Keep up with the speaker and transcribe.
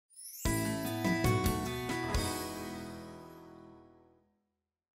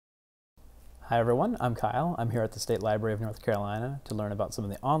Hi everyone, I'm Kyle. I'm here at the State Library of North Carolina to learn about some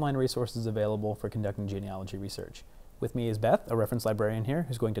of the online resources available for conducting genealogy research. With me is Beth, a reference librarian here,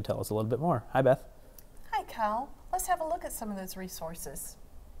 who's going to tell us a little bit more. Hi Beth. Hi Kyle. Let's have a look at some of those resources.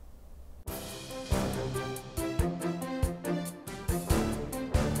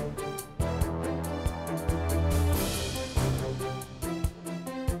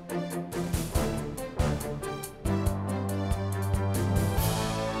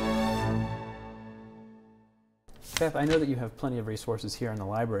 Beth, I know that you have plenty of resources here in the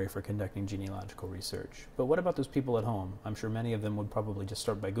library for conducting genealogical research, but what about those people at home? I'm sure many of them would probably just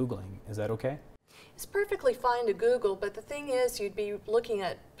start by Googling. Is that okay? It's perfectly fine to Google, but the thing is you'd be looking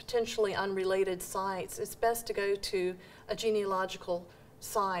at potentially unrelated sites. It's best to go to a genealogical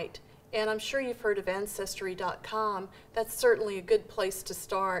site. And I'm sure you've heard of Ancestry.com. That's certainly a good place to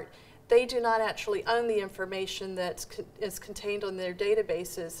start. They do not actually own the information that is contained on their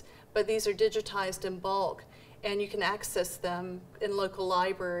databases, but these are digitized in bulk, and you can access them in local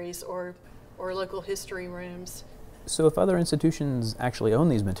libraries or local history rooms. So if other institutions actually own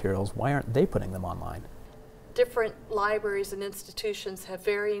these materials, why aren't they putting them online? Different libraries and institutions have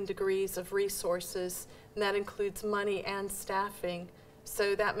varying degrees of resources, and that includes money and staffing,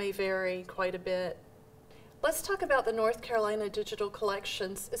 so that may vary quite a bit. Let's talk about the North Carolina Digital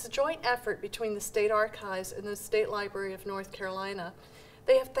Collections. It's a joint effort between the State Archives and the State Library of North Carolina.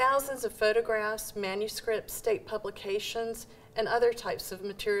 They have thousands of photographs, manuscripts, state publications, and other types of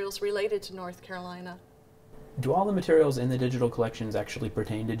materials related to North Carolina. Do all the materials in the digital collections actually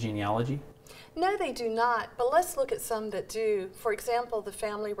pertain to genealogy? No, they do not, but let's look at some that do. For example, the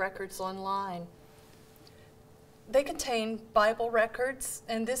family records online. They contain Bible records,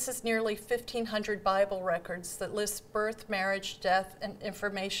 and this is nearly 1,500 Bible records that list birth, marriage, death, and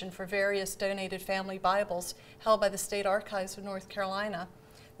information for various donated family Bibles held by the State Archives of North Carolina.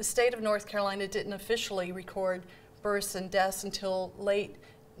 The state of North Carolina didn't officially record births and deaths until late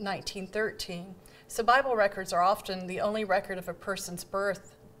 1913. So Bible records are often the only record of a person's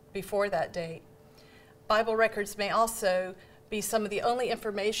birth before that date. Bible records may also be some of the only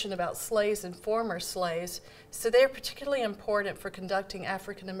information about slaves and former slaves, so they are particularly important for conducting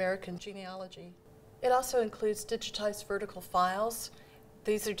African American genealogy. It also includes digitized vertical files.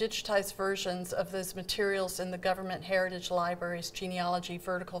 These are digitized versions of those materials in the Government Heritage Library's genealogy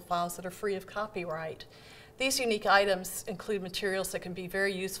vertical files that are free of copyright. These unique items include materials that can be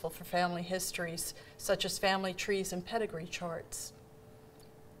very useful for family histories, such as family trees and pedigree charts.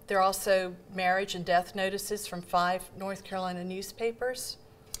 There are also marriage and death notices from 5 North Carolina newspapers,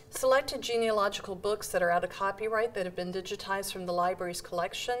 selected genealogical books that are out of copyright that have been digitized from the library's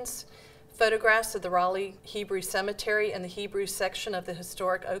collections, photographs of the Raleigh Hebrew Cemetery and the Hebrew section of the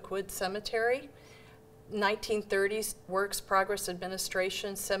historic Oakwood Cemetery, 1930s Works Progress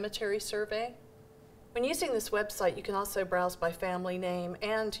Administration Cemetery Survey. When using this website, you can also browse by family name,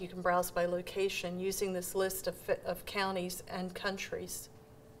 and you can browse by location using this list of counties and countries.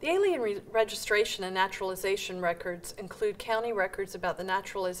 The alien registration and naturalization records include county records about the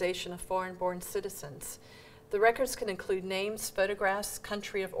naturalization of foreign-born citizens. The records can include names, photographs,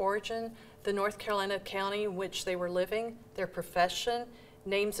 country of origin, the North Carolina county in which they were living, their profession,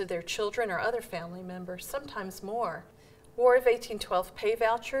 names of their children or other family members, sometimes more. War of 1812 pay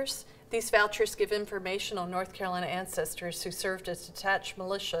vouchers. These vouchers give information on North Carolina ancestors who served as detached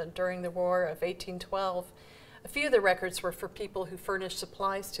militia during the War of 1812. A few of the records were for people who furnished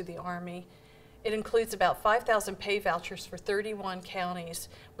supplies to the Army. It includes about 5,000 pay vouchers for 31 counties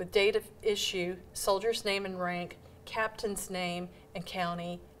with date of issue, soldier's name and rank, captain's name and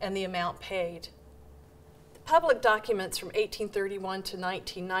county, and the amount paid. The public documents from 1831 to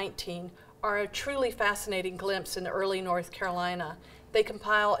 1919 are a truly fascinating glimpse into early North Carolina. They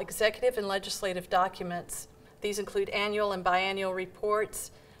compile executive and legislative documents. These include annual and biannual reports,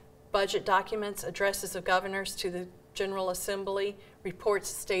 budget documents, addresses of governors to the General Assembly,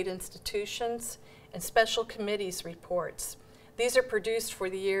 reports to state institutions, and special committees reports. These are produced for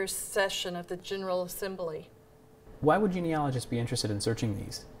the year's session of the General Assembly. Why would genealogists be interested in searching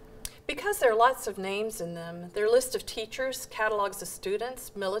these? Because there are lots of names in them. There are lists of teachers, catalogs of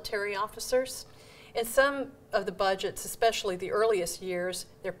students, military officers. In some of the budgets, especially the earliest years,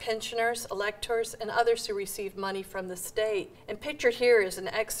 they're pensioners, electors, and others who received money from the state. And pictured here is an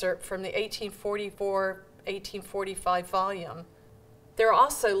excerpt from the 1844-1845 volume. There are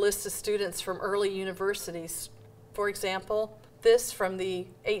also lists of students from early universities. For example, this from the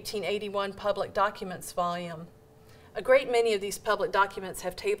 1881 Public Documents volume. A great many of these public documents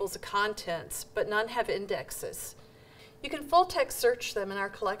have tables of contents, but none have indexes. You can full-text search them in our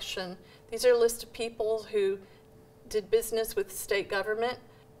collection. These are a list of people who did business with the state government,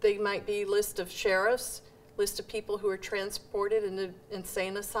 They might be list of sheriffs, list of people who are transported into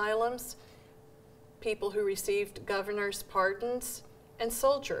insane asylums, people who received governor's pardons, and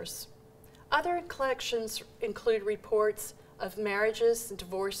soldiers. Other collections include reports of marriages and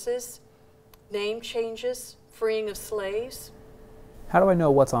divorces, name changes, freeing of slaves. How do I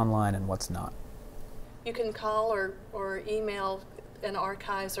know what's online and what's not? You can call or email an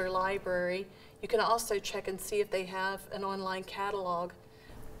archives or library. You can also check and see if they have an online catalog.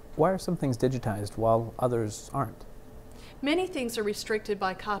 Why are some things digitized while others aren't? Many things are restricted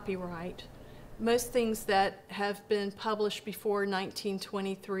by copyright. Most things that have been published before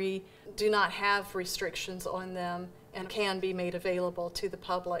 1923 do not have restrictions on them and can be made available to the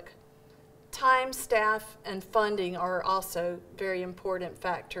public. Time, staff, and funding are also very important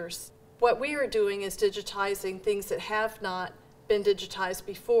factors. What we are doing is digitizing things that have not been digitized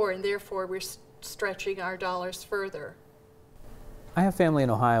before, and therefore we're stretching our dollars further. I have family in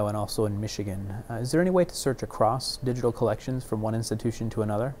Ohio and also in Michigan. Is there any way to search across digital collections from one institution to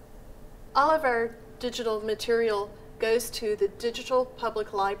another? All of our digital material goes to the Digital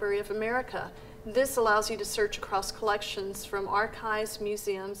Public Library of America. This allows you to search across collections from archives,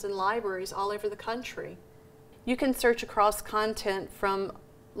 museums, and libraries all over the country. You can search across content from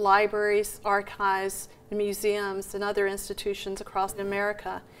libraries, archives, museums, and other institutions across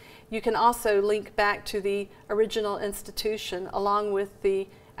America. You can also link back to the original institution along with the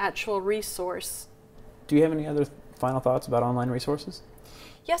actual resource. Do you have any other final thoughts about online resources?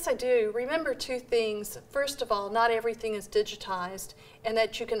 Yes, I do. Remember two things. First of all, not everything is digitized, and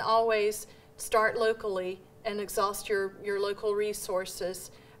that you can always start locally and exhaust your local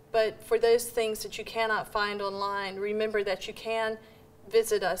resources. But for those things that you cannot find online, remember that you can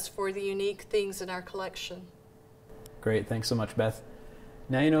visit us for the unique things in our collection. Great, thanks so much, Beth.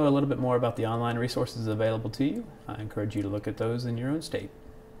 Now you know a little bit more about the online resources available to you. I encourage you to look at those in your own state.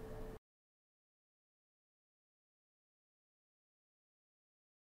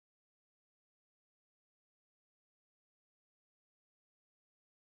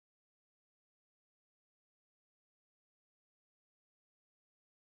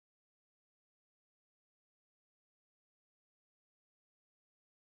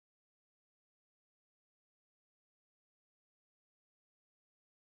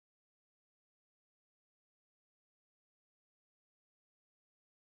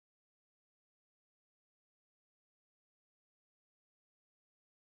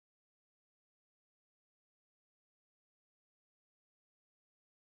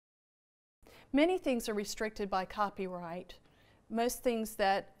 Many things are restricted by copyright. Most things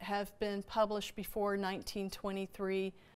that have been published before 1923